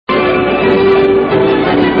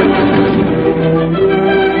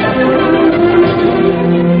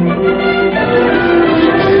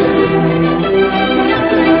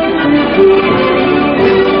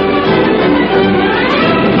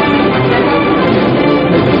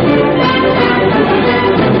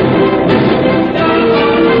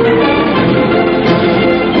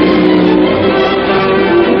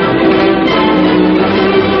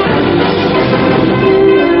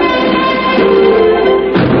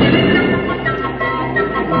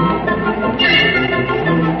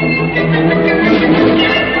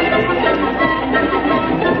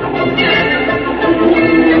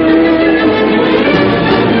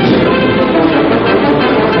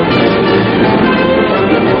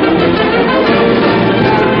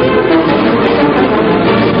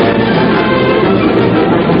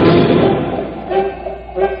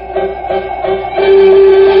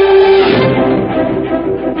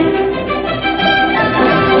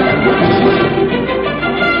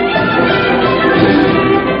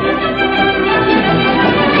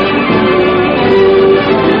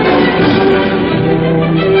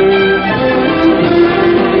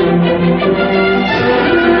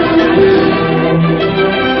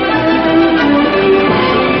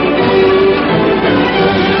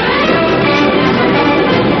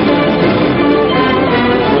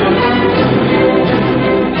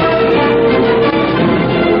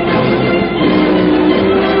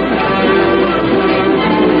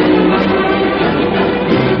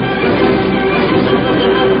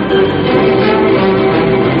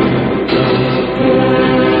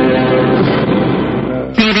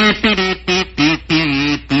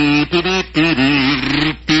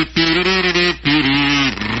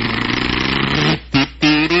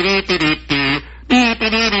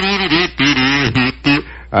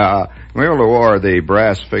We will award the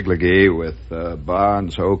brass figligee with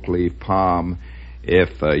Bond's oak leaf palm if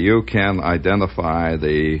you can identify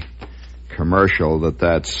the commercial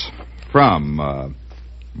that's from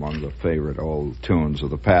one of the favorite old tunes of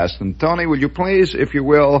the past. And Tony, would you please, if you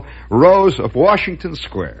will, Rose of Washington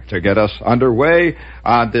Square to get us underway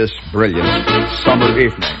on this brilliant summer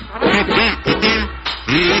evening.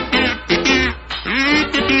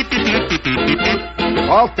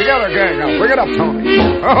 All together, gang. Now bring it up, Tony.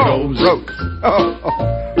 Oh, Rose.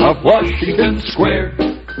 Of Washington Square.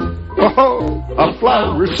 Oh, a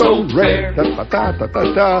flower so rare. Da da da da da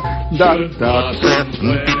da da.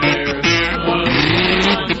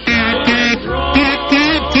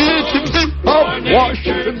 Of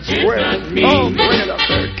Washington Square. Oh, bring it up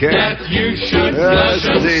there, kid. Yes,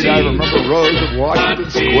 indeed. I remember Rose of Washington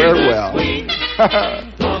Square well.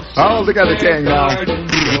 All together, gang. Now.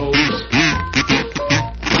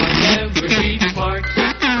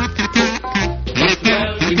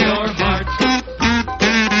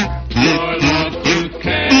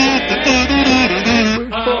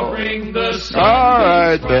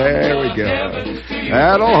 There we go.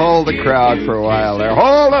 That'll hold the crowd for a while there.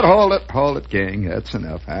 Hold it, gang. That's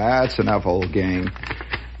enough, old gang.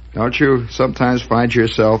 Don't you sometimes find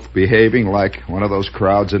yourself behaving like one of those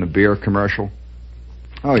crowds in a beer commercial?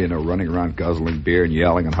 Oh, you know, running around guzzling beer and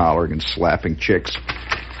yelling and hollering and slapping chicks.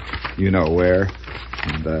 You know where.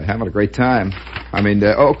 And having a great time. I mean,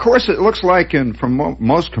 of course, it looks like from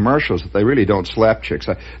most commercials that they really don't slap chicks.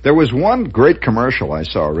 There was one great commercial I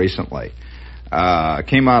saw recently.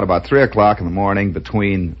 Came out about 3 o'clock in the morning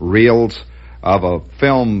between reels of a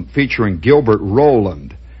film featuring Gilbert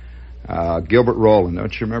Rowland. Gilbert Rowland,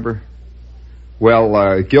 don't you remember?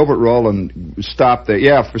 Well, Gilbert Rowland stopped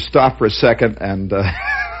for a second, and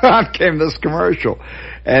out came this commercial.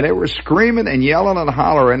 And they were screaming and yelling and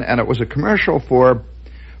hollering, and it was a commercial for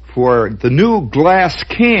the new glass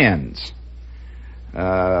cans.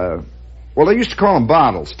 Well, they used to call them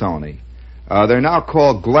bottles, Tony. They're now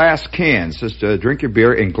called glass cans. Just drink your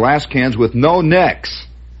beer in glass cans with no necks.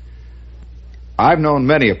 I've known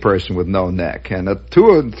many a person with no neck. And at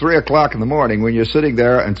 2 and 3 o'clock in the morning, when you're sitting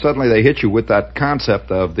there and suddenly they hit you with that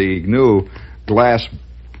concept of the new glass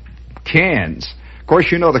cans. Of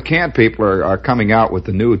course, you know the can people are coming out with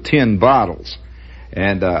the new tin bottles.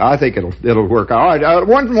 And I think it'll work out. All right,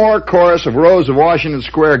 one more chorus of Rose of Washington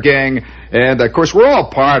Square, gang. And, of course, we're all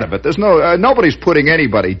part of it. There's nobody's putting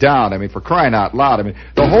anybody down. I mean, for crying out loud. I mean,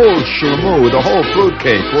 the whole shlemoo, the whole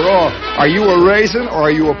fruitcake, are you a raisin or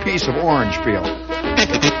are you a piece of orange peel?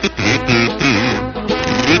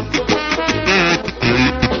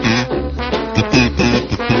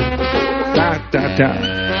 All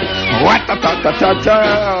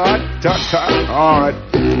right.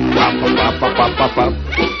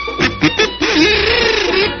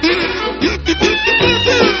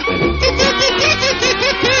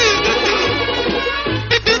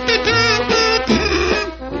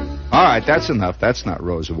 All right, that's enough. That's not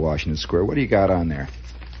Rose of Washington Square. What do you got on there?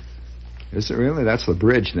 Is it really? That's the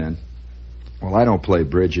bridge, then. Well, I don't play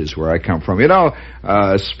bridges where I come from. You know,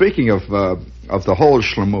 speaking of the whole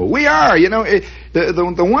shlemoo, we are. You know,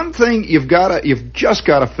 the one thing you've just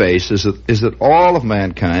got to face is that all of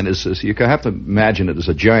mankind is you have to imagine it as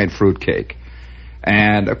a giant fruitcake,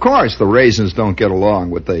 and of course the raisins don't get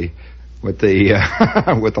along with the with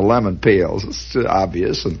the lemon peels. It's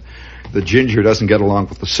obvious, and the ginger doesn't get along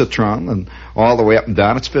with the citron, and all the way up and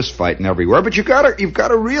down, it's fist fighting everywhere. But you've got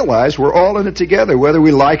to realize we're all in it together, whether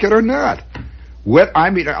we like it or not.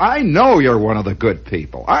 I know you're one of the good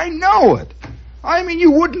people. I know it. I mean, you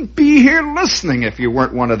wouldn't be here listening if you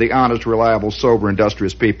weren't one of the honest, reliable, sober,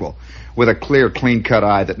 industrious people with a clear, clean-cut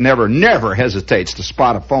eye that never hesitates to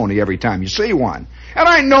spot a phony every time you see one. And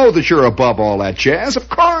I know that you're above all that jazz, of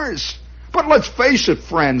course. But let's face it,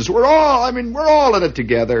 friends, we're all in it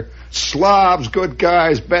together. Slobs, good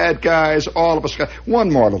guys, bad guys, all of us.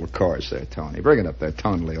 One more little chorus there, Tony. Bring it up there,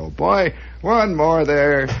 tonally, old boy. One more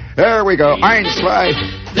there. There we go. Einstein.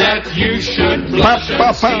 That you should blush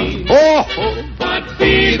and see, but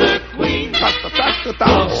be the queen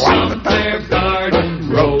of some fair garden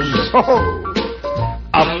rose.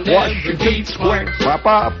 Of Washington Square. All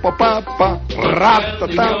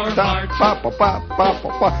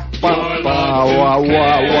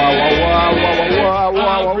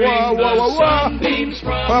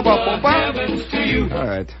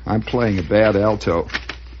right, I'm playing a bad alto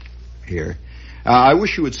here. I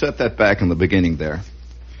wish you would set that back in the beginning there.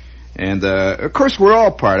 And of course, we're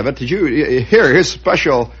all part of it. Did you here's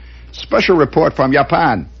special Special report from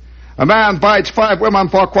Japan. A man bites 5 women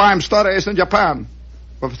for crime studies in Japan.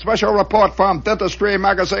 With a special report from Dentistry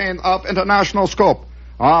magazine of international scope.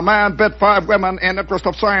 A man bit 5 women in interest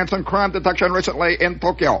of science and crime detection recently in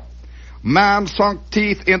Tokyo. Man sunk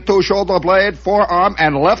teeth into shoulder blade, forearm,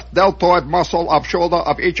 and left deltoid muscle of shoulder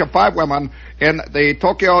of each of 5 women in the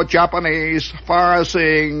Tokyo Japanese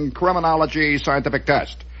far-seeing criminology scientific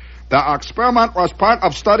test. The experiment was part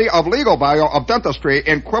of study of legal value of dentistry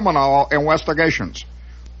in criminal investigations.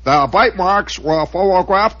 The bite marks were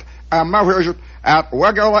photographed and measured at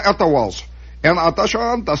regular intervals. In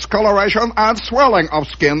addition, discoloration and swelling of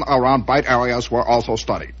skin around bite areas were also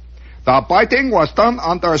studied. The biting was done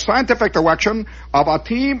under scientific direction of a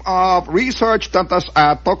team of research dentists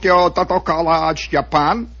at Tokyo Dental College,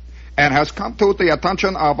 Japan, and has come to the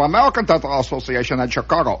attention of American Dental Association in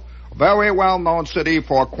Chicago, a very well-known city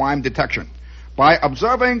for crime detection. By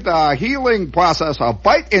observing the healing process of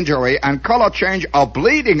bite injury and color change of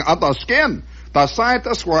bleeding under skin, the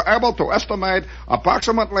scientists were able to estimate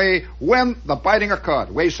approximately when the biting occurred.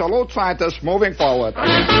 We salute scientists moving forward.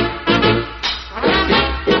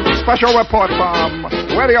 Special report from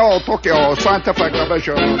Radio Tokyo Scientific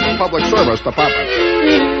Division Public Service Department.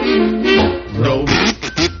 Roll.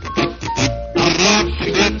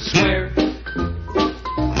 Washington Square.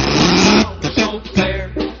 So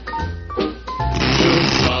fair.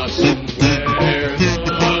 Blossom where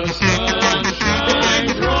the sunshine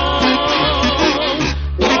grows.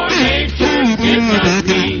 For nature did not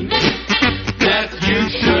mean that you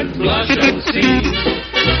should blush and see.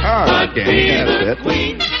 All right, gang, that's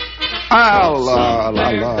it. Hello,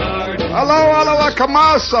 come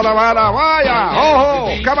on, son of a wire.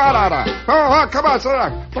 Oh, come on, come on,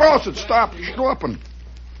 son. Throw it, stop, stopping.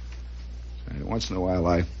 Once in a while,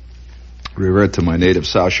 I revert to my native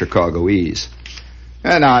South Chicagoese.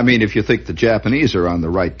 And I mean, if you think the Japanese are on the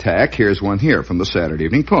right tack, here's one here from the Saturday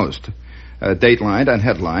Evening Post. Datelined and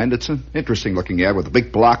headlined. It's an interesting-looking ad with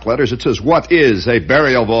big block letters. It says, "What is a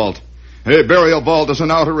burial vault?" A burial vault is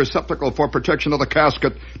an outer receptacle for protection of the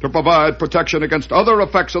casket, to provide protection against other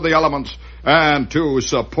effects of the elements, and to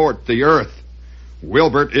support the earth.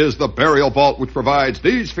 Wilbert is the burial vault which provides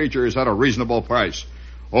these features at a reasonable price.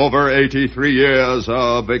 Over 83 years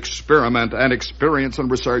of experiment and experience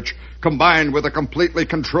and research, combined with a completely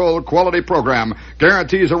controlled quality program,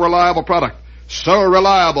 guarantees a reliable product. So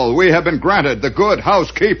reliable, we have been granted the Good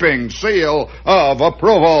Housekeeping Seal of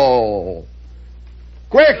Approval.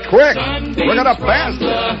 Quick! We're gonna pass.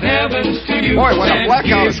 Boy, when a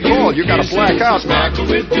blackout is called, you gotta black out, man.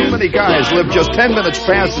 Too many guys live just 10 minutes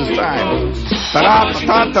past his time.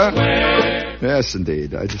 Ta-da-ta-ta. Yes,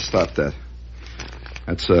 indeed. I just thought that.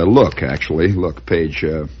 That's Look, actually. Look, page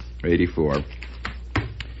 84.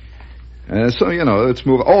 So, let's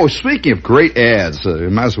move. Oh, speaking of great ads, we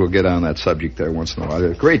might as well get on that subject there once in a while.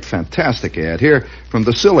 A great, fantastic ad here from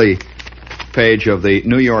the silly page of the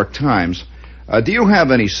New York Times. Do you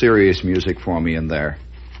have any serious music for me in there?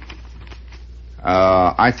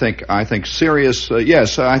 I think serious,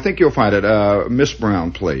 yes, I think you'll find it. Miss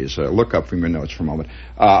Brown, please, look up from your notes for a moment.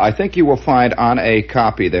 I think you will find on a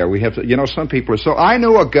copy there, we have, some people are so, I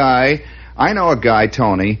know a guy,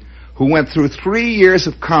 Tony, who went through 3 years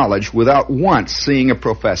of college without once seeing a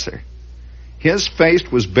professor. His face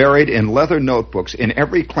was buried in leather notebooks in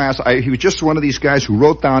every class. He was just one of these guys who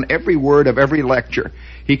wrote down every word of every lecture.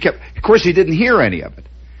 Of course, he didn't hear any of it.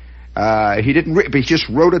 But he just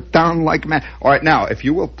wrote it down like mad. All right, now, if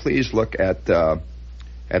you will please look at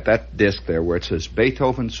that disc there where it says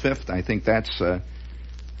Beethoven's Fifth. I think that's,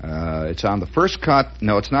 it's on the first cut.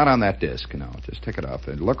 No, it's not on that disc. No, just take it off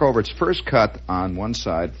and look over its first cut on one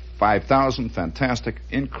side. 5,000 fantastic,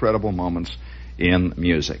 incredible moments in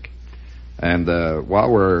music. And while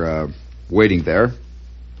we're waiting there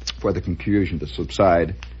for the confusion to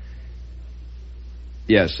subside,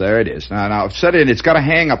 yes, there it is. Now set it. It's got a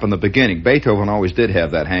hang up in the beginning. Beethoven always did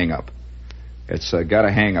have that hang up. It's got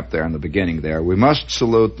a hang up there in the beginning there. We must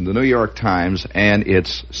salute the New York Times and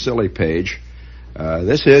its silly page.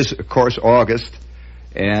 This is, of course, August,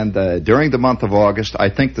 and during the month of August, I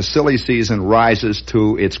think the silly season rises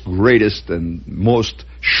to its greatest and most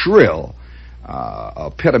shrill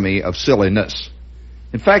epitome of silliness.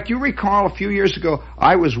 In fact, you recall a few years ago,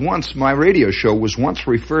 my radio show was once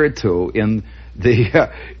referred to in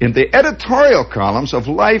the editorial columns of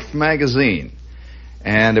Life magazine.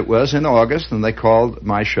 And it was in August, and they called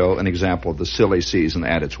my show an example of the silly season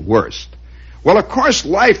at its worst. Well, of course,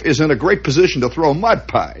 Life is in a great position to throw mud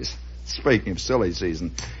pies. Speaking of silly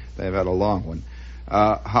season, they've had a long one.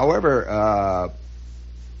 However,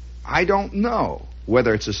 I don't know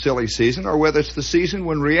whether it's a silly season or whether it's the season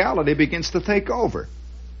when reality begins to take over.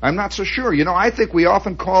 I'm not so sure. I think we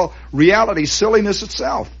often call reality silliness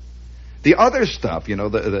itself. The other stuff,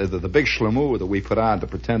 the big schlemoo that we put on to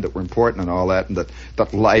pretend that we're important and all that, and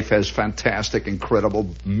that life has fantastic,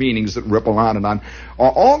 incredible meanings that ripple on and on.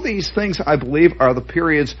 All these things, I believe, are the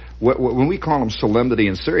periods when we call them solemnity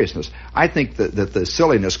and seriousness. I think that the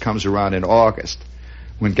silliness comes around in August,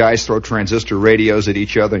 when guys throw transistor radios at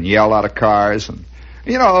each other and yell out of cars. And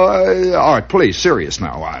all right, please, serious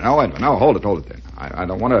now. No, hold it then.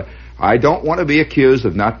 I don't want to be accused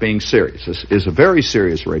of not being serious. This is a very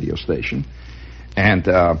serious radio station. And,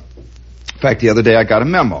 in fact, the other day I got a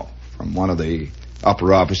memo from one of the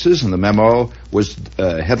upper offices, and the memo was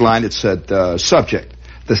headlined, it said, subject,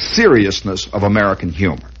 the seriousness of American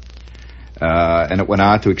humor. And it went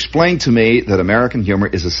on to explain to me that American humor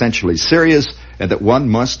is essentially serious and that one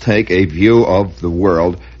must take a view of the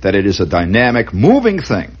world, that it is a dynamic, moving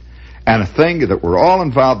thing, and a thing that we're all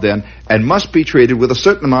involved in and must be treated with a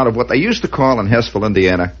certain amount of what they used to call in Hessville,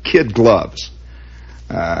 Indiana, kid gloves.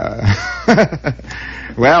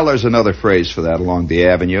 Well, there's another phrase for that along the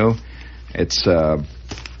avenue. It's,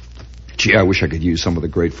 I wish I could use some of the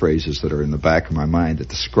great phrases that are in the back of my mind that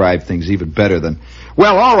describe things even better than...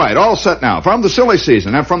 Well, all right, all set now. From the silly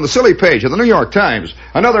season and from the silly page of the New York Times,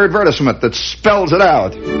 another advertisement that spells it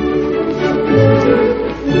out.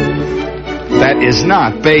 That is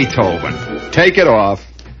not Beethoven. Take it off.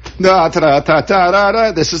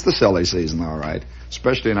 This is the silly season, all right,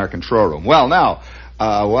 especially in our control room. Well, now,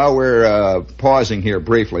 while we're pausing here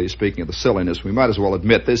briefly, speaking of the silliness, we might as well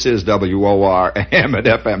admit this is WOR AM at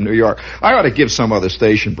FM New York. I ought to give some other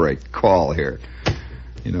station break call here.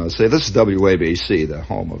 Say this is WABC, the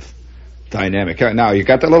home of dynamic. Now, you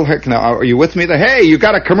got that little... Now, are you with me? Hey, you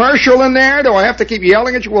got a commercial in there? Do I have to keep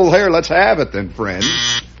yelling at you? Well, here, let's have it then, friend.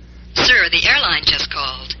 Sir, the airline just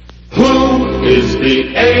called. Who is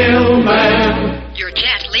the ailman? Your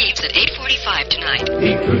jet leaves at 8:45 tonight.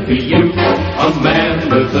 He could be you, a man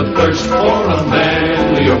with a thirst for a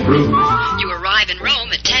manlier brute. You arrive in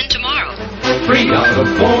Rome at 10 tomorrow. 3 out of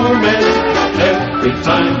 4 men every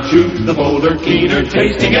time choose the bolder, keener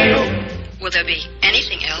tasting ale. Will there be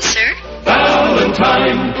anything else, sir?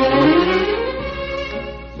 Valentine.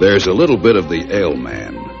 There's a little bit of the ale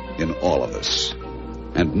man in all of us,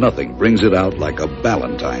 and nothing brings it out like a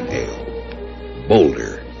Valentine ale.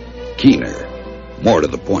 Bolder, keener, more to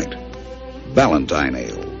the point. Valentine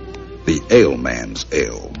ale, the ale man's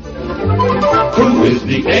ale. Who is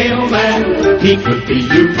the ale man? He could be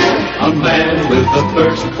you, a man with a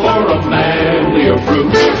thirst for a manlier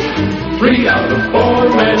brute. 3 out of 4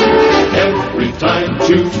 men every time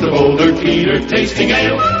choose the bolder, keener tasting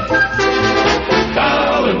ale.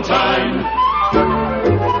 Valentine.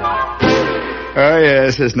 Oh,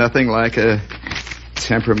 yes, there's nothing like a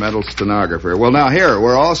temperamental stenographer. Well, now, here,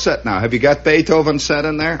 we're all set now. Have you got Beethoven set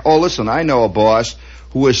in there? Oh, listen, I know a boss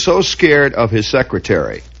who is so scared of his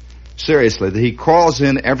secretary, seriously, that he calls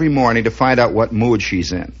in every morning to find out what mood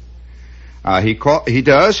she's in. He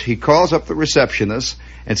calls up the receptionist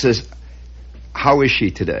and says, how is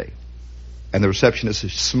she today? And the receptionist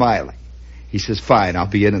is smiling. He says, fine, I'll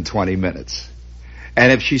be in 20 minutes.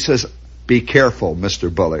 And if she says, be careful, Mr.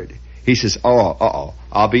 Bullard, he says,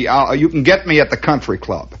 you can get me at the country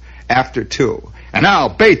club after 2. And now,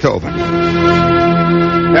 Beethoven.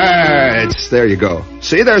 There you go.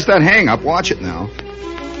 See, there's that hang-up. Watch it now.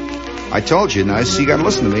 I told you, nice. You gotta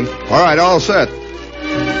listen to me. All right, all set.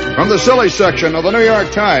 From the silly section of the New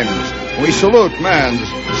York Times, we salute man's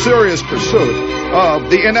serious pursuit of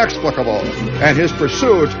the inexplicable and his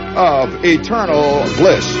pursuit of eternal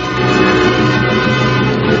bliss.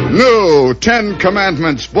 New 10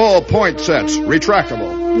 Commandments ballpoint sets,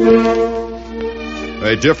 retractable.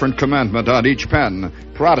 A different commandment on each pen.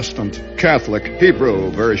 Protestant, Catholic, Hebrew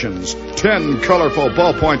versions. 10 colorful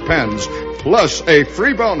ballpoint pens, plus a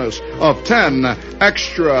free bonus of 10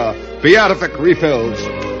 extra beatific refills.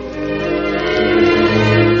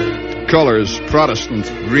 Colors, Protestant,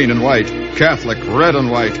 green and white. Catholic, red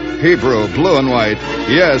and white. Hebrew, blue and white.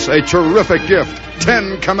 Yes, a terrific gift.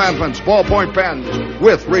 10 Commandments ballpoint pens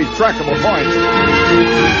with retractable points.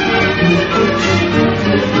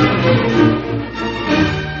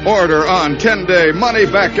 Order on 10-day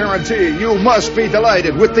money-back guarantee. You must be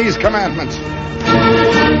delighted with these commandments.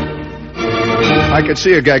 I could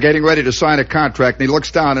see a guy getting ready to sign a contract, and he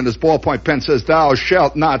looks down, and his ballpoint pen says, thou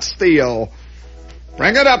shalt not steal.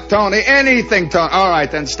 Bring it up, Tony. Anything, Tony. All right,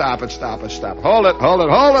 then stop it. Hold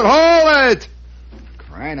it.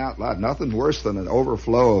 Crying out loud. Nothing worse than an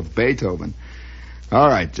overflow of Beethoven. All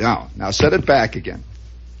right, now set it back again.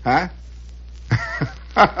 Huh?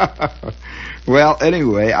 Well,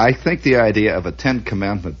 anyway, I think the idea of a 10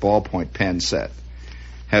 Commandment ballpoint pen set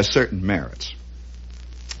has certain merits.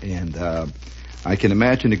 And I can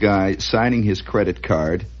imagine a guy signing his credit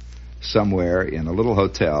card somewhere in a little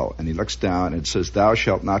hotel, and he looks down and it says, "Thou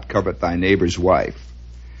shalt not covet thy neighbor's wife."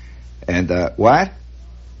 And what?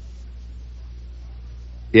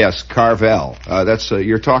 Yes, Carvel. That's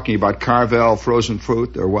you're talking about Carvel frozen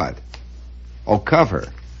fruit or what? Oh, cover.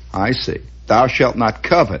 I see. Thou shalt not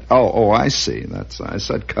covet. Oh, I see. I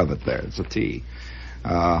said covet there. It's a T.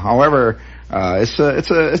 However, it's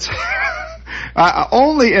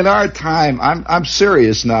only in our time. I'm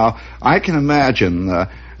serious now. I can imagine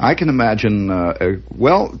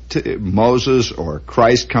Moses or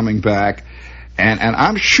Christ coming back, and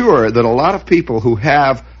I'm sure that a lot of people who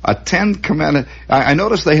have a 10 commandment. I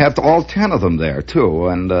notice they have all 10 of them there too,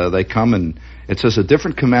 and they come and it says a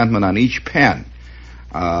different commandment on each pen.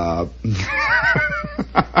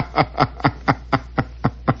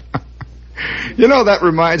 You know, that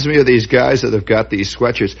reminds me of these guys that have got these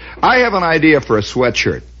sweatshirts. I have an idea for a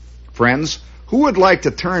sweatshirt. Friends, who would like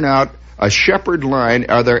to turn out a shepherd line?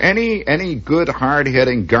 Are there any good,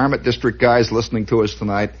 hard-hitting garment district guys listening to us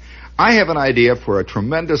tonight? I have an idea for a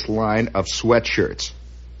tremendous line of sweatshirts.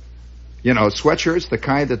 You know, sweatshirts, the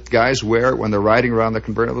kind that guys wear when they're riding around the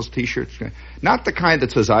convertibles, T-shirts. Not the kind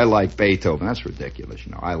that says, "I like Beethoven." That's ridiculous.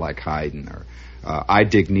 You know, "I like Haydn," or "I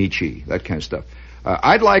dig Nietzsche," that kind of stuff.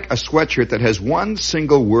 I'd like a sweatshirt that has one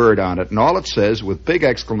single word on it, and all it says, with big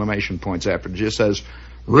exclamation points after it, just says,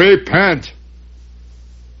 "Repent."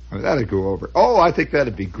 I mean, that'd go over. Oh, I think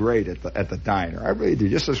that'd be great at the diner. I really do.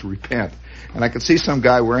 Just says "Repent," and I could see some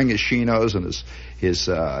guy wearing his chinos and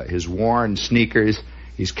his worn sneakers.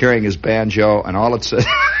 He's carrying his banjo, and all it says.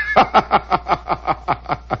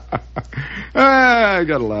 I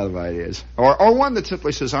got a lot of ideas. Or one that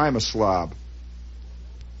simply says, "I am a slob."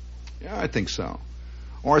 Yeah, I think so.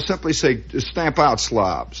 Or simply say, "Stamp out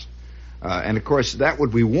slobs." And of course, that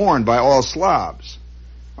would be worn by all slobs.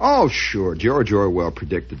 Oh, sure. George Orwell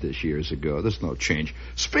predicted this years ago. There's no change.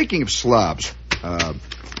 Speaking of slobs,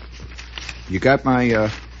 you got my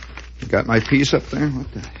piece up there?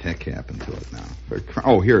 What the heck happened to it now?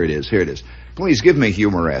 Oh, here it is. Please give me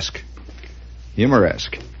humoresque.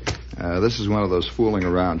 Humoresque. This is one of those fooling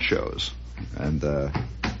around shows. And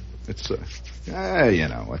it's, you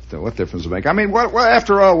know, what difference does it make? I mean,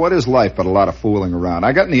 after all, what is life but a lot of fooling around?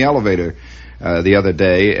 I got in the elevator the other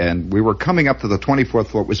day, and we were coming up to the 24th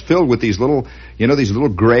floor. It was filled with these little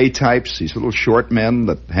gray types, these little short men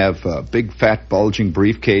that have a big, fat, bulging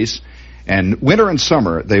briefcase. And winter and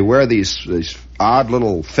summer, they wear these odd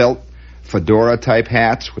little felt fedora type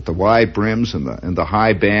hats with the wide brims and the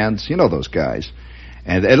high bands. You know those guys.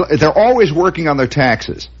 And they're always working on their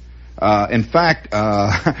taxes. In fact,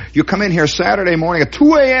 you come in here Saturday morning at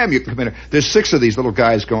 2 a.m. You can come in here. There's 6 of these little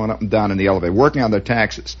guys going up and down in the elevator working on their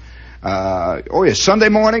taxes. Sunday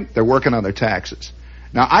morning, they're working on their taxes.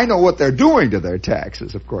 Now, I know what they're doing to their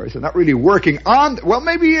taxes, of course. They're not really working on... Well,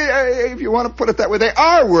 maybe if you want to put it that way, they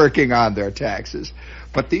are working on their taxes.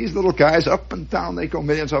 But these little guys, up and down, they go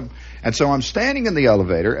millions of them. And so I'm standing in the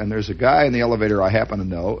elevator, and there's a guy in the elevator I happen to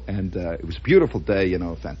know, and it was a beautiful day, you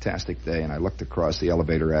know, a fantastic day, and I looked across the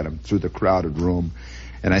elevator at him through the crowded room,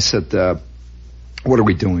 and I said, "What are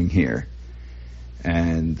we doing here?"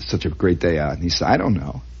 And such a great day out. And he said, "I don't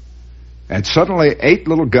know." And suddenly 8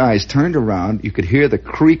 little guys turned around. You could hear the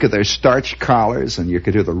creak of their starched collars, and you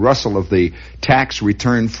could hear the rustle of the tax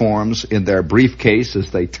return forms in their briefcase as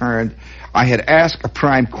they turned. I had asked a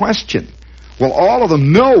prime question. Well, all of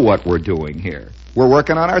them know what we're doing here. We're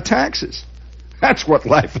working on our taxes. That's what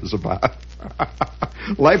life is about.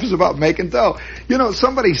 Life is about making dough. You know,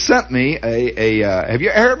 somebody sent me have you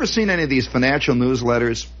ever seen any of these financial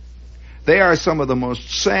newsletters? They are some of the most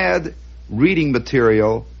sad reading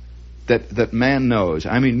material that man knows.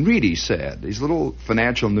 I mean, really sad. These little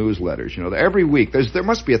financial newsletters, you know, every week, there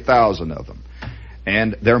must be 1,000 of them.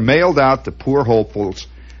 And they're mailed out to poor hopefuls,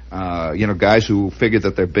 guys who figure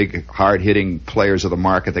that they're big, hard-hitting players of the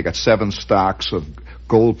market. They got 7 stocks of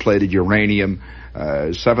gold-plated uranium,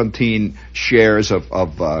 17 shares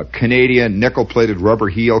of Canadian nickel-plated Rubber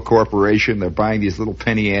Heel Corporation. They're buying these little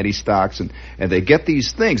penny ante stocks, and they get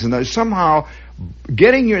these things. And somehow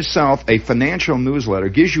getting yourself a financial newsletter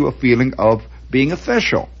gives you a feeling of being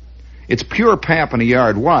official. It's pure pap in a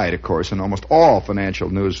yard wide, of course, in almost all financial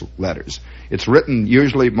newsletters. It's written,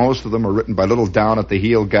 usually most of them are written by little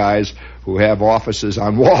down-at-the-heel guys who have offices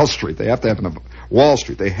on Wall Street. They have to have Wall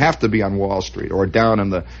Street. They have to be on Wall Street or down in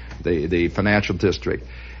the financial district.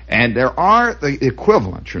 And there are the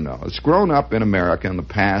equivalent, you know. It's grown up in America in the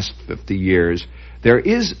past 50 years. There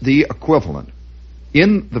is the equivalent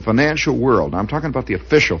in the financial world. I'm talking about the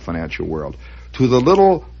official financial world. to the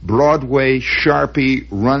little Broadway Sharpie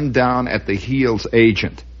run-down at the heels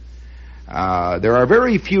agent. There are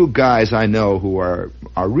very few guys I know who are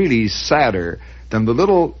really sadder than the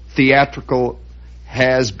little theatrical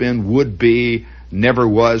has-been, would-be, never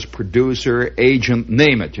was producer, agent,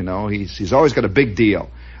 name it, He's always got a big deal.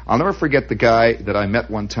 I'll never forget the guy that I met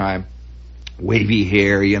one time, wavy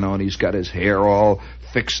hair, and he's got his hair all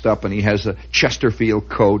fixed up and he has a Chesterfield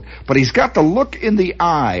coat, but he's got the look in the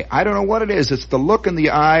eye. I don't know what it is. It's the look in the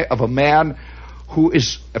eye of a man who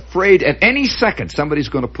is afraid at any second somebody's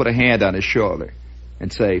going to put a hand on his shoulder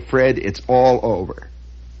and say, Fred, it's all over.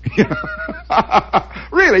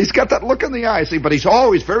 Really, he's got that look in the eye, see, but he's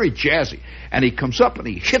always very jazzy. And he comes up and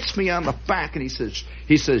he hits me on the back and he says,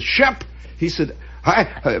 Shep,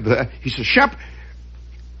 Shep,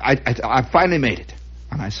 I finally made it.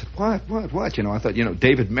 And I said, what? I thought,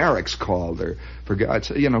 David Merrick's called, or for God's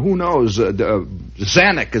sake, who knows,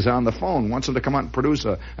 Zanuck is on the phone, wants him to come out and produce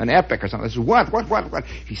an epic or something. I said, what?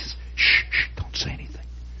 He says, shh, don't say anything.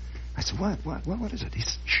 I said, what is it? He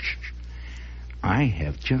says, shh. I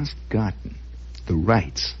have just gotten the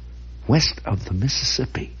rights west of the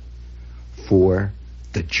Mississippi for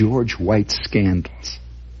the George White scandals.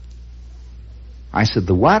 I said,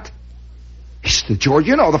 the what? He said, the George,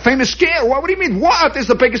 the famous scandal. What do you mean, what? It's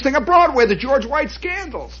the biggest thing on Broadway, the George White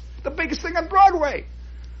scandals. The biggest thing on Broadway.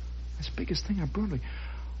 That's the biggest thing on Broadway.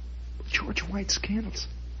 George White scandals.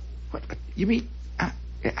 What? You mean,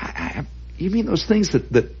 you mean those things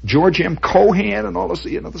that George M. Cohan and all this,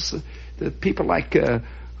 the people like,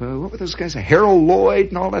 what were those guys? Harold Lloyd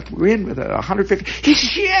and all that were in with 150. He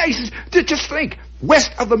says, yeah, just think,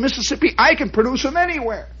 west of the Mississippi, I can produce them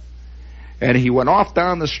anywhere. And he went off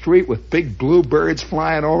down the street with big bluebirds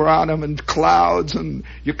flying around him and clouds, and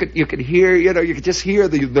you could hear, you could just hear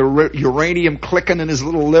the uranium clicking in his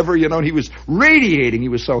little liver, and he was radiating. He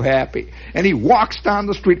was so happy. And he walks down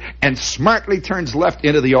the street and smartly turns left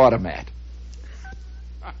into the automat.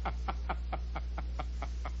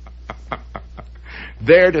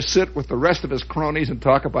 There to sit with the rest of his cronies and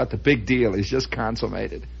talk about the big deal he's just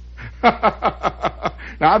consummated.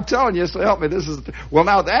 Now I'm telling you, so help me,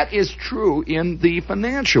 now that is true in the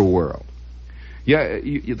financial world. Yeah,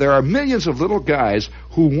 there are millions of little guys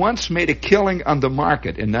who once made a killing on the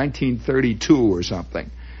market in 1932 or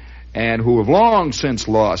something, and who have long since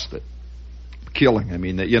lost it. Killing, I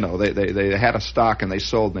mean, they had a stock and they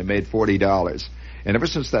sold and they made $40, and ever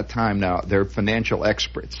since that time now, they're financial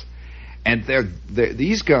experts, and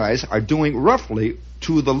these guys are doing roughly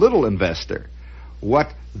to the little investor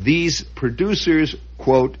what these producers,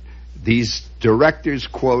 quote, these directors,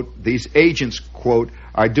 quote, these agents, quote,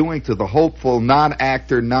 are doing to the hopeful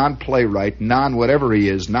non-actor, non-playwright, non-whatever he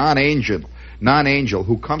is, non-angel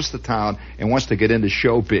who comes to town and wants to get into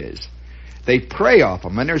showbiz. They prey off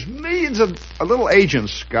them, and there's millions of little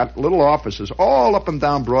agents got little offices all up and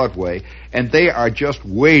down Broadway, and they are just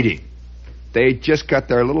waiting. They just got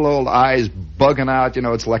their little old eyes bugging out.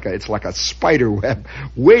 It's like a spider web,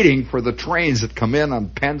 waiting for the trains that come in on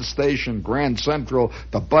Penn Station, Grand Central,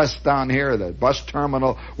 the bus down here, the bus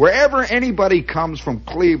terminal, wherever anybody comes from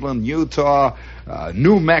Cleveland, Utah,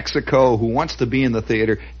 New Mexico, who wants to be in the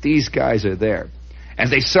theater. These guys are there. And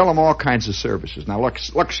they sell them all kinds of services. Now, look,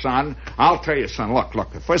 son, I'll tell you, son,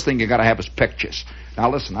 look, the first thing you got to have is pictures. Now,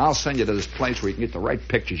 listen, I'll send you to this place where you can get the right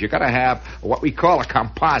pictures. You got to have what we call a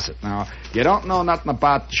composite. Now, you don't know nothing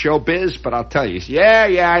about showbiz, but I'll tell you.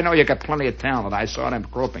 Yeah, I know you got plenty of talent. I saw them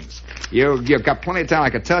groupings. You've got plenty of talent.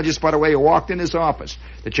 I could tell just by the way you walked in his office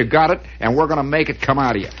that you got it, and we're going to make it come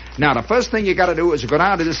out of you. Now, the first thing you got to do is go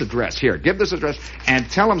down to this address. Here, give this address, and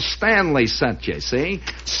tell him Stanley sent you, see?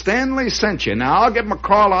 Stanley sent you. Now, I'll give him a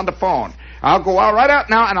call on the phone. I'll go out right out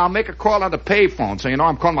now, and I'll make a call on the payphone, so you know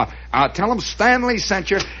I'm calling him. I'll tell him Stanley sent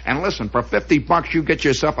you, and listen, for $50 you get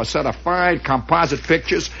yourself a set of fine composite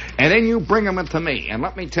pictures, and then you bring them into me. And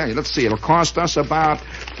let me tell you, let's see, it'll cost us about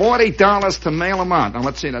 $40 to mail them out. Now,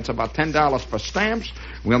 let's see, that's about $10 for stamps.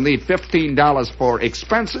 We'll need $15 for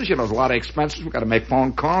expenses. There's a lot of expenses. We've got to make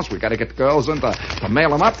phone calls. We've got to get the girls in to mail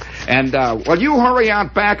them up. And, you hurry on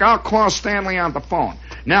back. I'll call Stanley on the phone.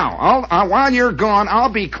 Now, while you're gone, I'll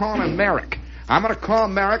be calling Merrick. I'm going to call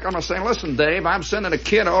Merrick. I'm going to say, listen, Dave, I'm sending a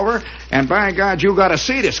kid over, and by God, you got to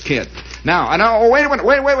see this kid. Now, wait a minute,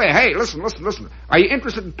 wait. Hey, listen. Are you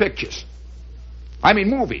interested in pictures? I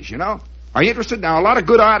mean, movies, Are you interested? Now, a lot of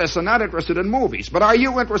good artists are not interested in movies, but are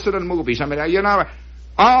you interested in movies? I mean,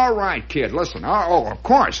 all right, kid, listen. Oh, of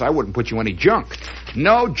course, I wouldn't put you any junk.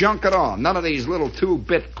 No junk at all. None of these little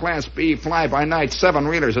 2-bit Class B fly-by-night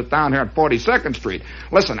 7-reelers that down here at 42nd Street.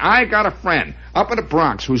 Listen, I got a friend up in the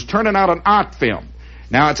Bronx who's turning out an art film.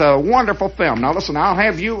 Now, it's a wonderful film. Now, listen,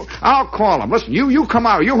 I'll call him. Listen, you come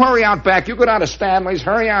out. You hurry out back. You go down to Stanley's,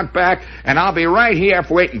 hurry out back, and I'll be right here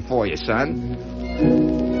waiting for you, son.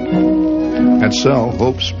 And so,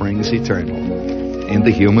 hope springs eternal in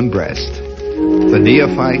the human breast. The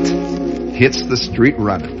neophyte hits the street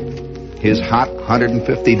running. His hot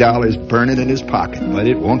 $150 burning in his pocket, but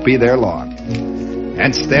it won't be there long.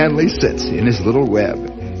 And Stanley sits in his little web,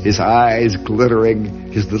 his eyes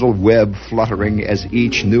glittering, his little web fluttering as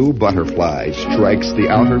each new butterfly strikes the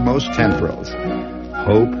outermost tendrils.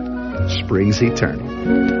 Hope springs eternal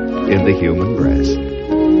in the human breast.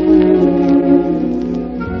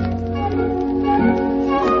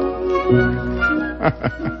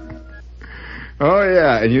 Oh,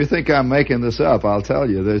 yeah, and you think I'm making this up. I'll tell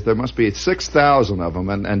you, there must be 6,000 of them,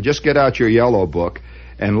 and just get out your yellow book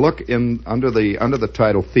and look under the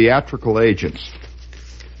title Theatrical Agents.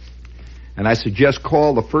 And I suggest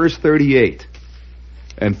call the first 38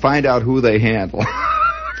 and find out who they handle.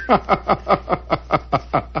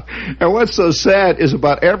 And what's so sad is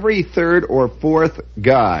about every third or fourth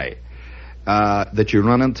guy that you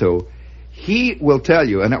run into, he will tell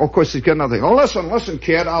you, and of course he's got another thing. Oh, listen,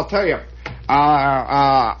 kid, I'll tell you.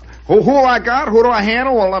 Who I got? Who do I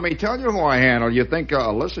handle? Well, let me tell you who I handle. You think,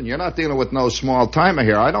 listen, you're not dealing with no small timer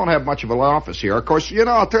here. I don't have much of an office here. Of course,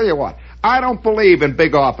 I'll tell you what. I don't believe in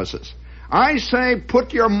big offices. I say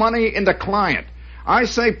put your money in the client. I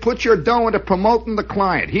say put your dough into promoting the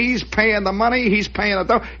client. He's paying the money. He's paying the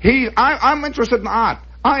dough. I'm interested in art.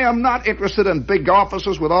 I am not interested in big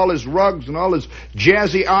offices with all his rugs and all his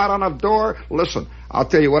jazzy art on the door. Listen, I'll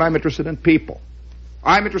tell you what I'm interested in, people.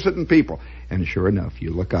 I'm interested in people. And sure enough,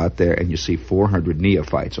 you look out there and you see 400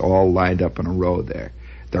 neophytes all lined up in a row there.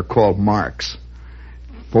 They're called marks.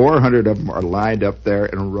 400 of them are lined up there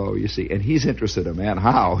in a row, you see. And he's interested in, man,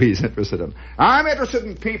 how he's interested in. I'm interested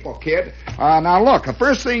in people, kid. Now, look, the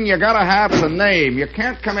first thing you got to have is a name. You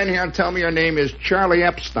can't come in here and tell me your name is Charlie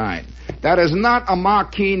Epstein. That is not a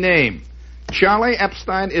marquee name. Charlie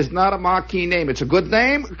Epstein is not a marquee name. It's a good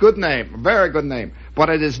name, a very good name. But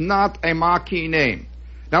it is not a marquee name.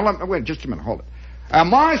 Now, wait just a minute, hold it.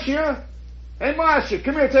 Marcia? Hey, Marcia,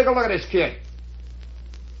 come here, take a look at this kid.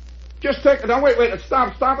 Just take, no, wait,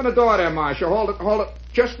 stop in the door there, Marcia. Hold it.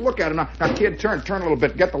 Just look at him now. Now, kid, turn a little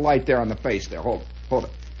bit. Get the light there on the face there. Hold it.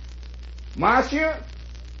 Marcia?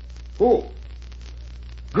 Who?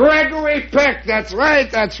 Gregory Peck, that's right.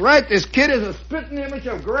 This kid is a spitting image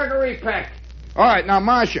of Gregory Peck. All right, now,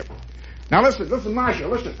 Marcia. Now, listen, Marcia,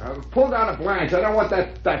 listen. Pull down the blinds. I don't want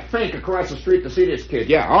that fink across the street to see this kid.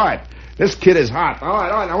 Yeah, all right. This kid is hot. All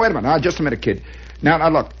right. Now, wait a minute. Now, just a minute, kid. Now,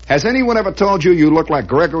 look. Has anyone ever told you look like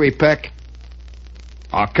Gregory Peck?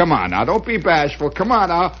 Oh, come on now. Don't be bashful. Come on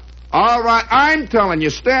now. All right. I'm telling you,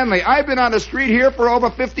 Stanley, I've been on the street here for over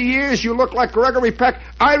 50 years. You look like Gregory Peck.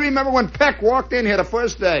 I remember when Peck walked in here the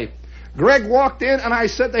first day. Greg walked in, and I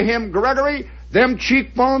said to him, Gregory, them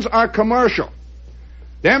cheekbones are commercial.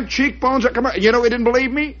 Them cheekbones are commercial. You know, he didn't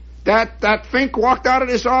believe me? That fink walked out of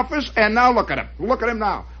this office, and now look at him. Look at him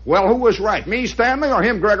now. Well, who was right, me, Stanley, or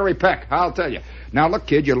him, Gregory Peck? I'll tell you. Now, look,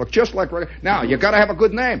 kid, you look just like Gregory. Now, you got to have a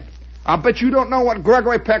good name. I'll bet you don't know what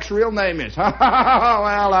Gregory Peck's real name is. Well,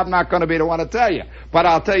 I'm not going to be the one to tell you. But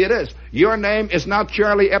I'll tell you this. Your name is not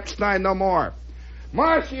Charlie Epstein no more.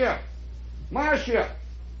 Marcia.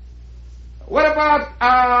 What about,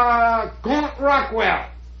 Gaunt Rockwell?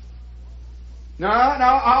 No,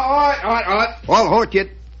 all right. Well, hold it,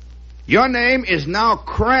 kid. Your name is now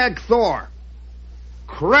Craig Thor.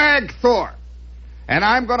 And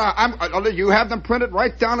you have them printed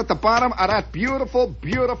right down at the bottom of that beautiful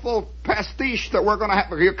pastiche that we're going to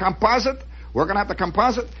have, your composite. We're going to have the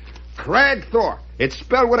composite. Craig Thor. It's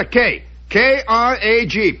spelled with a K.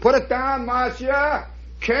 K-R-A-G. Put it down, Marcia.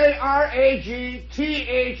 K-R-A-G-T-H-O-R.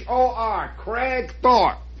 Craig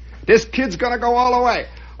Thor. This kid's going to go all the way.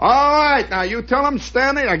 All right, now you tell him,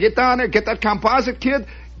 Stanley, now get down there, get that composite kid,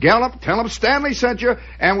 Gallup, tell him Stanley sent you,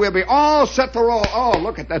 and we'll be all set to roll. Oh,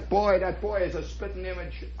 look at that boy. That boy is a spitting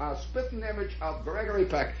image of Gregory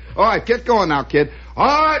Peck. All right, get going now, kid.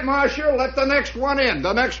 All right, Marshall, let the next one in.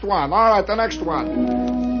 The next one. All right, the next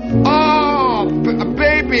one. Oh,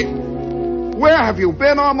 baby, where have you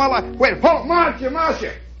been all my life? Wait, hold,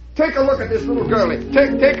 Marcia. Take a look at this little girlie.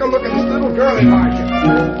 Take a look at this little girlie,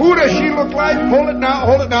 Marcia. Who does she look like? Hold it now.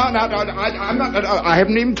 I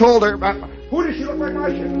haven't even told her. Who does she look like,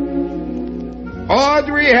 Marcia?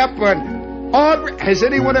 Audrey Hepburn. Has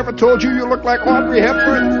anyone ever told you look like Audrey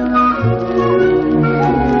Hepburn?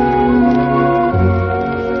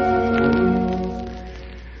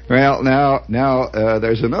 Well, now,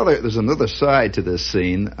 there's another side to this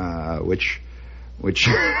scene, which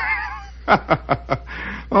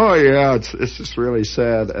Oh, yeah, it's just really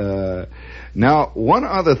sad. Now, one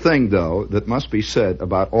other thing, though, that must be said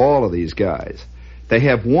about all of these guys. They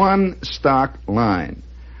have one stock line.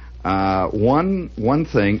 One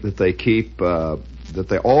thing that they keep, that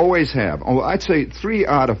they always have. Oh, I'd say 3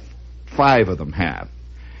 out of 5 of them have.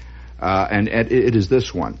 And it is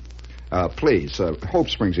this one. Please, Hope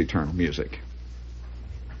Springs Eternal Music.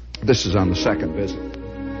 This is on the second visit.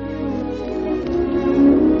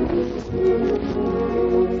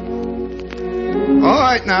 All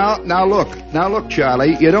right, now look,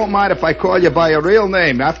 Charlie. You don't mind if I call you by your real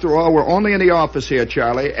name. After all, we're only in the office here,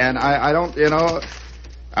 Charlie, and I don't,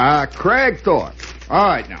 Craig Thorpe.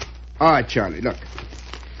 All right, Charlie. Look,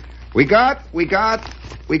 we got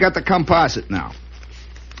the composite now.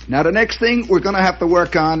 Now the next thing we're going to have to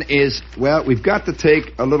work on is, well, we've got to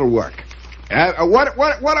take a little work.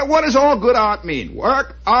 What does all good art mean?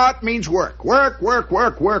 Work. Art means work.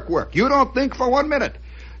 Work. You don't think for 1 minute.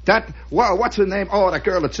 What's her name? Oh, that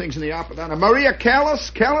girl that sings in the opera down there. Maria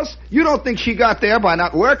Callas? You don't think she got there by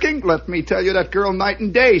not working? Let me tell you, that girl night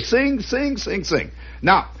and day. Sing.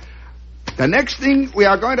 Now, the next thing we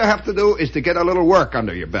are going to have to do is to get a little work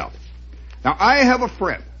under your belt. Now, I have a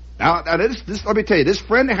friend. Now this, let me tell you, this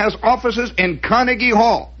friend has offices in Carnegie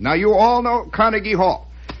Hall. Now, you all know Carnegie Hall.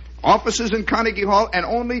 Offices in Carnegie Hall, and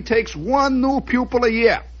only takes 1 new pupil a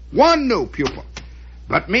year. 1 new pupil.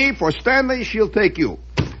 But me, for Stanley, she'll take you.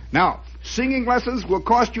 Now, singing lessons will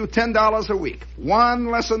cost you $10 a week.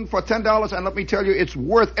 1 lesson for $10, and let me tell you, it's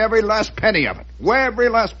worth every last penny of it. Every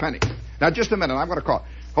last penny. Now, just a minute, I'm going to call.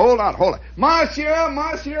 Hold on. Monsieur,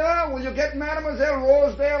 will you get Mademoiselle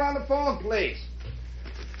Rosedale on the phone, please?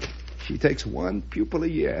 She takes 1 pupil a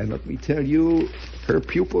year, and let me tell you, her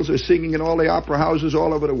pupils are singing in all the opera houses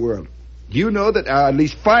all over the world. Do you know that at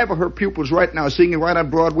least 5 of her pupils right now are singing right on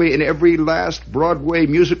Broadway in every last Broadway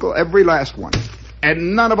musical, every last one?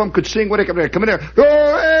 And none of them could sing. What they come in there. Do,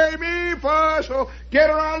 re, mi, fa, so.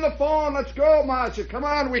 Get her on the phone. Let's go, Marcia. Come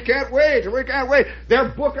on. We can't wait. They're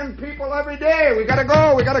booking people every day. We gotta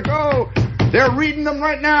go. They're reading them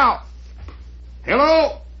right now.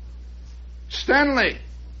 Hello? Stanley.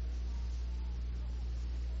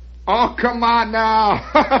 Oh, come on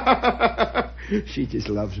now. She just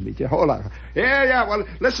loves me. Hold on. Yeah. Well,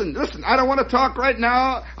 listen. I don't want to talk right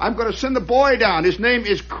now. I'm going to send the boy down. His name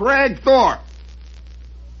is Craig Thorpe.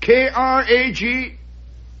 Krag.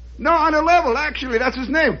 No, on a level, actually, that's his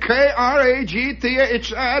name.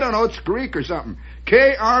 Kragth. I don't know, it's Greek or something.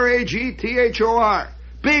 Kragthor.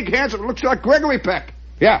 Big, handsome, looks like Gregory Peck.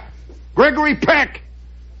 Yeah, Gregory Peck.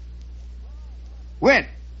 When?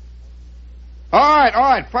 All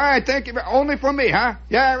right, fine, thank you. Only for me, huh?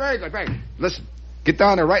 Yeah, very good. Listen, get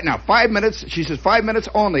down there right now. 5 minutes. She says 5 minutes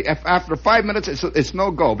only. After 5 minutes, it's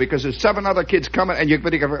no go because there's 7 other kids coming, and you're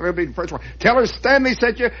going to be the first one. Tell her Stanley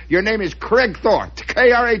sent you. Your name is Craig Thorpe.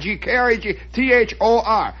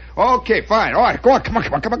 Kragthor. Okay, fine. All right, go on. Come on.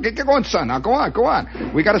 Get going, son. Now go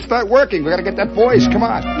on. We got to start working. We got to get that voice. Come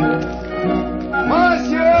on.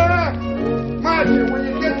 Monsieur, will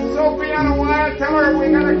you get Sophie on a wire? Tell her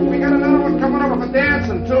we got another one coming over for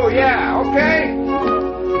dancing too. Yeah, okay.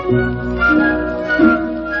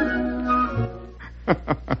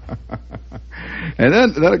 And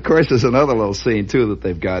then of course there's another little scene too that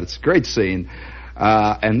they've got. It's a great scene,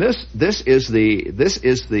 and this is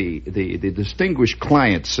the distinguished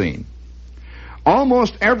client scene.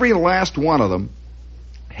 Almost every last one of them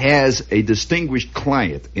has a distinguished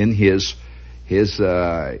client in his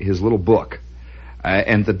little book,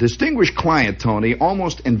 and the distinguished client, Tony,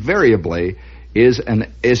 almost invariably is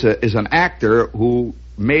an actor who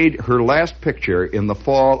made her last picture in the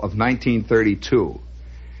fall of 1932.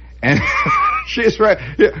 And she's right.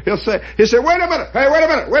 He'll say, wait a minute. Hey,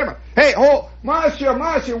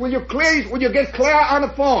 Monsieur, will you get Claire on the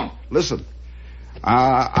phone? Listen,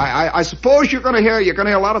 I suppose you're going to hear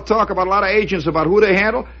a lot of talk about a lot of agents about who they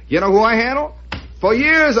handle. You know who I handle? For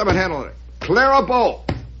years I've been handling it. Clara Bow.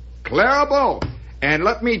 And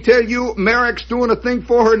let me tell you, Merrick's doing a thing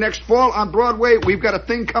for her next fall on Broadway. We've got a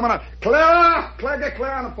thing coming up. Clara, get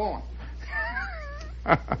Clara on the phone.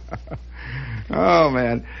 Oh,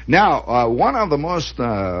 man. Now, one of the most,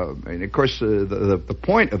 and of course, the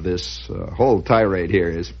point of this whole tirade here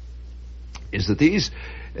is that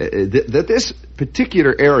that this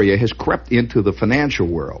particular area has crept into the financial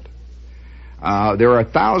world. There are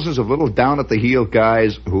thousands of little down-at-the-heel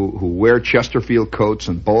guys who wear Chesterfield coats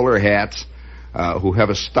and bowler hats, who have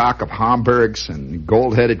a stock of Homburgs and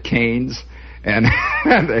gold-headed canes, And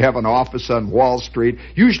they have an office on Wall Street,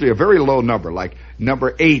 usually a very low number, like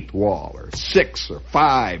number 8 wall, or 6, or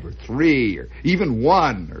 5, or 3, or even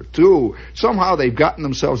 1, or 2. Somehow they've gotten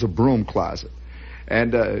themselves a broom closet.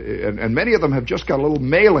 And many of them have just got a little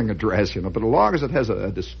mailing address, but as long as it has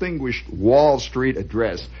a distinguished Wall Street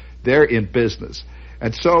address, they're in business.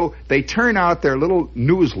 And so they turn out their little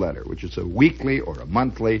newsletter, which is a weekly or a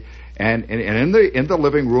monthly, and in the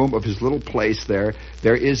living room of his little place there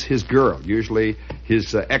is his girl, usually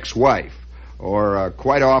his ex-wife, or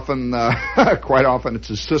quite often it's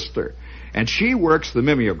his sister, and she works the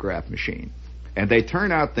mimeograph machine, and they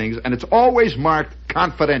turn out things, and it's always marked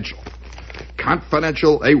confidential.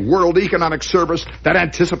 Confidential, a world economic service that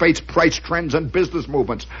anticipates price trends and business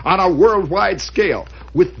movements on a worldwide scale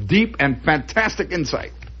with deep and fantastic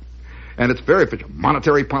insight. And it's very efficient.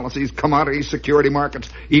 Monetary policies, commodities, security markets,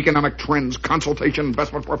 economic trends, consultation,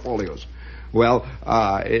 investment portfolios. Well,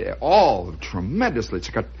 all tremendously. It's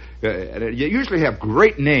got, you usually have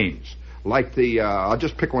great names, like the, I'll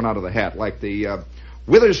just pick one out of the hat, like the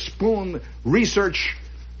Witherspoon Research,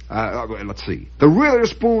 the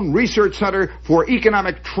Witherspoon Research Center for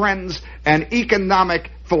Economic Trends and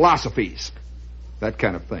Economic Philosophies. That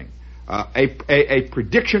kind of thing. A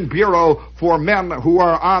prediction bureau for men who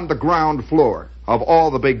are on the ground floor of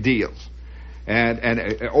all the big deals. And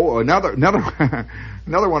another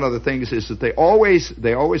another one of the things is that they always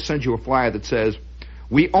send you a flyer that says,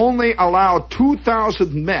 we only allow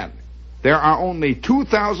 2,000 men. There are only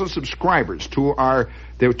 2,000 subscribers to our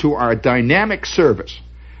dynamic service.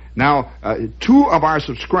 Now, 2 of our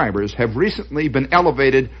subscribers have recently been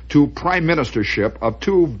elevated to prime ministership of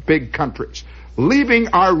 2 big countries, leaving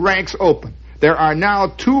our ranks open. There are now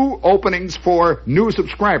 2 openings for new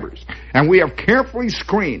subscribers, and we have carefully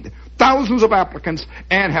screened thousands of applicants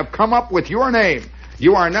and have come up with your name.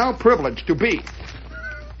 You are now privileged to be.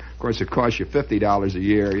 Of course, it costs you $50 a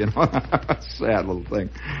year, sad little thing.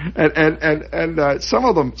 And some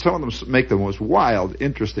of them make the most wild,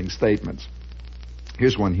 interesting statements.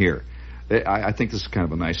 Here's one here. I think this is kind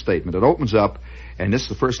of a nice statement. It opens up, and this is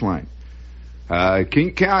the first line.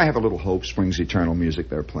 Can I have a little Hope Springs Eternal music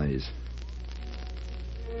there, please?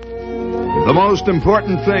 The most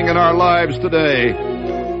important thing in our lives today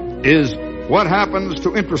is what happens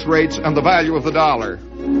to interest rates and the value of the dollar.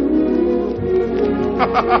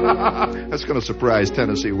 That's going to surprise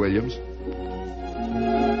Tennessee Williams.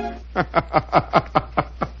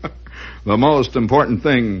 The most important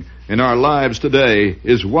thing in our lives today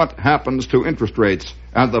is what happens to interest rates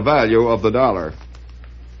and the value of the dollar.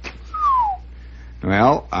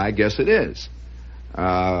 Well, I guess it is.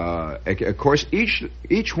 Of course,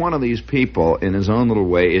 each one of these people, in his own little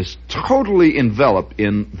way, is totally enveloped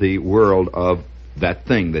in the world of that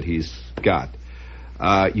thing that he's got.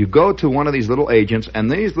 You go to one of these little agents, and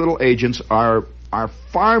these little agents are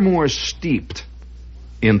far more steeped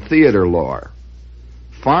in theater lore,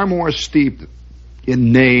 far more steeped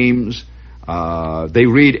in names. They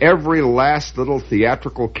read every last little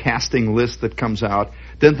theatrical casting list that comes out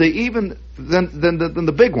than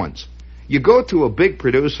the big ones. You go to a big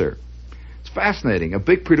producer. It's fascinating. A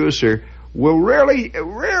big producer will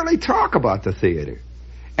rarely talk about the theater.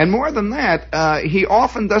 And more than that, he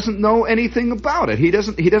often doesn't know anything about it. He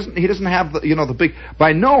doesn't have the big,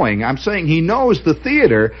 by knowing, I'm saying he knows the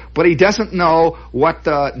theater, but he doesn't know what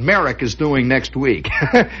Merrick is doing next week.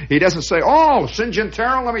 He doesn't say, oh, St. John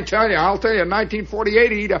Terrell, let me tell you, I'll tell you, in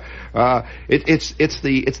 1948,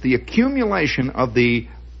 it's the accumulation of the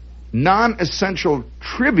non-essential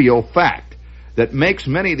trivial fact that makes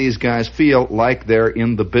many of these guys feel like they're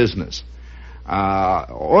in the business.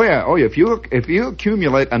 If you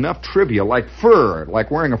accumulate enough trivia, like fur, like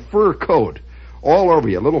wearing a fur coat, all over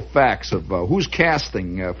you, little facts of who's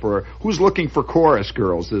casting who's looking for chorus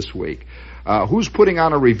girls this week, who's putting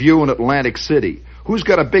on a review in Atlantic City, who's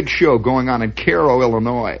got a big show going on in Cairo,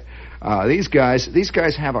 Illinois. These guys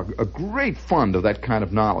have a great fund of that kind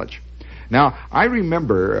of knowledge. Now, I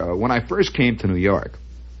remember when I first came to New York,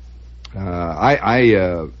 I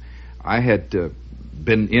had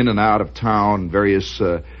been in and out of town, various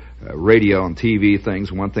radio and TV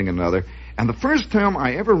things, one thing and another. And the first time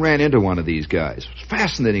I ever ran into one of these guys, it was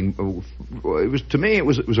fascinating. It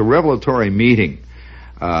was a revelatory meeting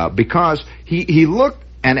because he looked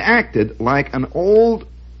and acted like an old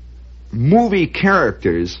movie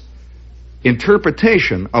character's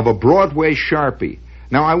interpretation of a Broadway Sharpie.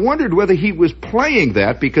 Now, I wondered whether he was playing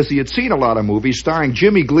that because he had seen a lot of movies starring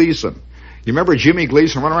Jimmy Gleason. You remember Jimmy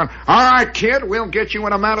Gleason running around? All right, kid, we'll get you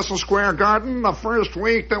into Madison Square Garden the first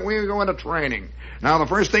week that we go into training. Now, the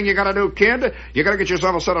first thing you gotta do, kid, you gotta get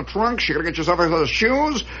yourself a set of trunks, you gotta get yourself a set of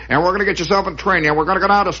shoes, and we're gonna get yourself in training. And we're gonna go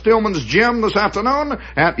down to Stillman's gym this afternoon.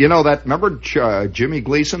 And, you know that, remember Jimmy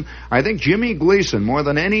Gleason? I think Jimmy Gleason, more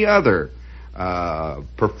than any other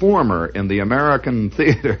performer in the American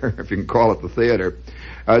theater, if you can call it the theater,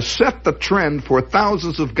 set the trend for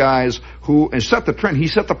thousands of guys who set the trend. He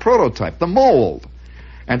set the prototype, the mold.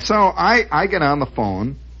 And so I get on the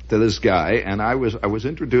phone to this guy, and I was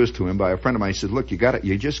introduced to him by a friend of mine. He said, "Look,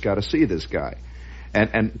 you just got to see this guy."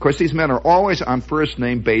 And of course, these men are always on first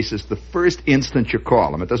name basis the first instant you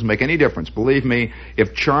call them. It doesn't make any difference. Believe me,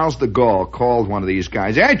 if Charles de Gaulle called one of these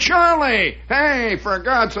guys, "Hey, Charlie! Hey, for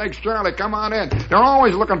God's sakes, Charlie, come on in." They're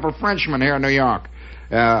always looking for Frenchmen here in New York.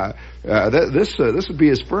 This would be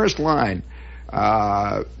his first line.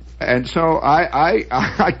 And so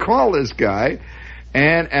I call this guy,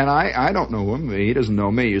 and I don't know him. He doesn't know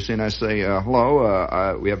me. You see, and I say,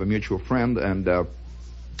 "Hello, we have a mutual friend, and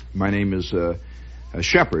my name is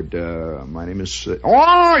Shepard. My name is..."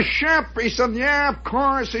 "Oh, Shep!" He said, "Yeah, of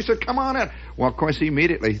course." He said, "Come on in." Well, of course, he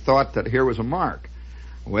immediately thought that here was a mark.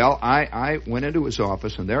 Well, I went into his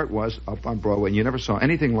office, and there it was up on Broadway, and you never saw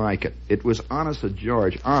anything like it. It was, honest to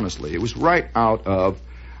George, honestly, it was right out of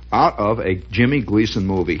a Jimmy Gleason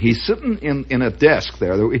movie. He's sitting in a desk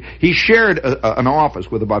there. He shared an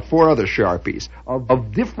office with about 4 other Sharpies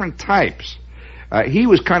of different types. He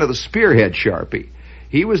was kind of the spearhead Sharpie.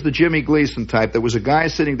 He was the Jimmy Gleason type. There was a guy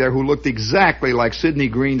sitting there who looked exactly like Sidney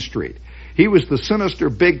Greenstreet. He was the sinister,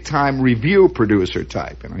 big-time review producer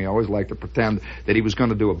type. He always liked to pretend that he was going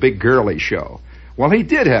to do a big girly show. Well, he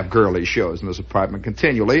did have girly shows in this apartment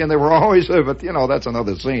continually, and they were always, but, that's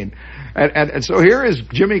another scene. And so here is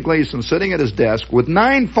Jimmy Gleason sitting at his desk with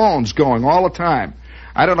 9 phones going all the time.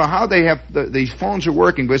 I don't know how they have, these phones are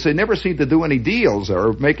working, because they never seem to do any deals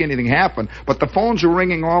or make anything happen, but the phones are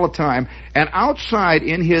ringing all the time, and outside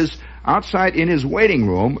in his waiting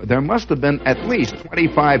room, there must have been at least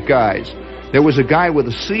 25 guys. There was a guy with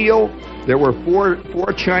a seal. There were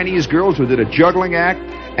four Chinese girls who did a juggling act.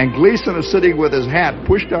 And Gleason is sitting with his hat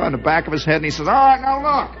pushed on the back of his head, and he says, "All right, now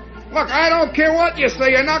look, I don't care what you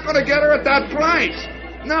say. You're not going to get her at that price.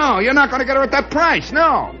 No, you're not going to get her at that price.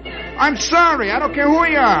 No. I'm sorry. I don't care who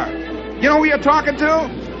you are. You know who you're talking to?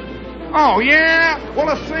 Oh, yeah? Well,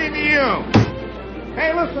 the same to you.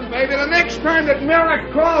 Hey, listen, baby, the next time that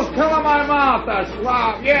Merrick calls, tell him I'm out, the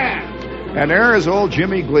slob, yeah." And there is old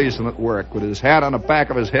Jimmy Gleason at work with his hat on the back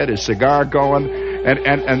of his head, his cigar going, and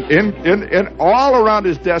in all around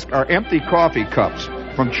his desk are empty coffee cups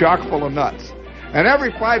from chock full of nuts. And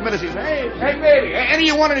every 5 minutes he says, hey, baby, any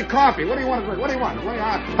you want any coffee? What do you want to drink? What do you want?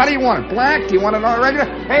 How do you want it? Black? Do you want it regular?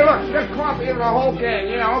 Hey, look, get coffee in the whole gang.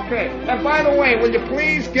 Yeah, okay. And by the way, will you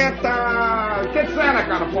please get Zanuck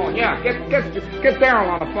on the phone? Yeah, get Daryl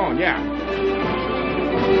on the phone. Yeah.